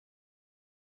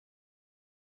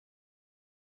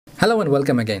Hello and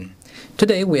welcome again.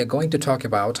 Today we are going to talk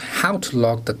about how to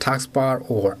lock the taskbar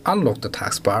or unlock the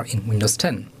taskbar in Windows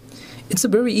 10. It's a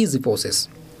very easy process.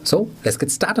 So let's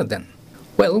get started then.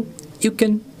 Well, you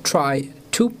can try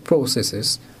two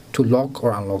processes to lock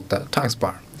or unlock the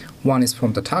taskbar. One is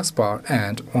from the taskbar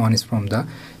and one is from the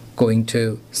going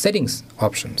to settings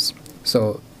options.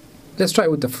 So let's try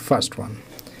with the first one.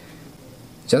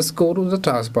 Just go to the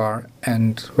taskbar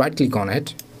and right click on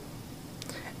it.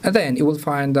 And then you will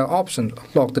find the option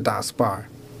lock the taskbar.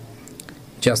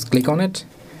 Just click on it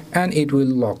and it will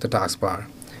lock the taskbar.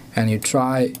 And you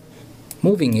try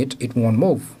moving it, it won't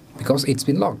move because it's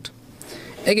been locked.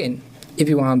 Again, if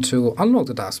you want to unlock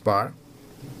the taskbar,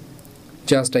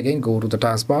 just again go to the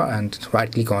taskbar and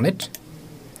right click on it.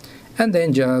 And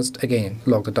then just again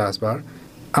lock the taskbar,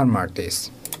 unmark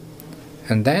this.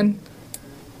 And then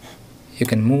you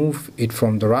can move it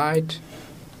from the right,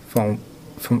 from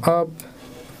up,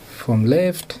 from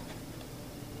left,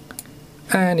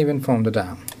 and even from the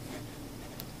down.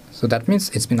 So that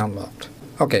means it's been unlocked.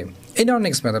 Okay, in our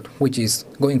next method, which is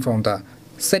going from the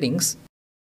settings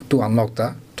to unlock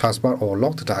the taskbar or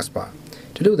lock the taskbar.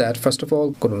 To do that, first of all,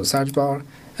 go to the search bar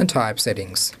and type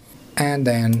settings, and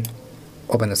then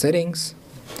open the settings,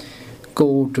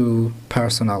 go to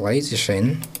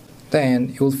personalization, then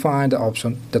you will find the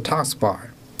option the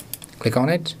taskbar. Click on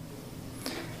it,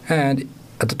 and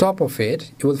at the top of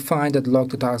it, you will find that lock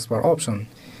the taskbar option.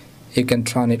 You can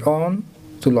turn it on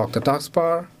to lock the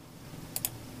taskbar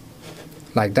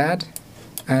like that,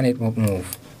 and it won't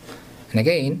move. And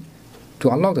again,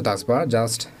 to unlock the taskbar,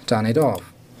 just turn it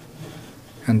off.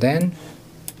 And then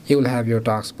you will have your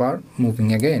taskbar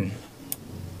moving again.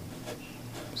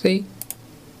 See?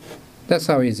 That's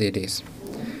how easy it is.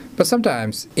 But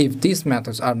sometimes, if these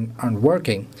methods aren't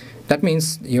working, that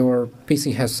means your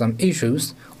PC has some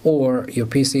issues or your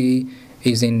PC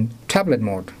is in tablet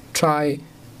mode. Try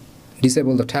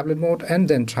disable the tablet mode and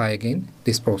then try again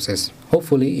this process.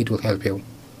 Hopefully it will help you.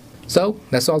 So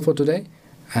that's all for today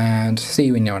and see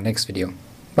you in our next video.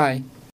 Bye.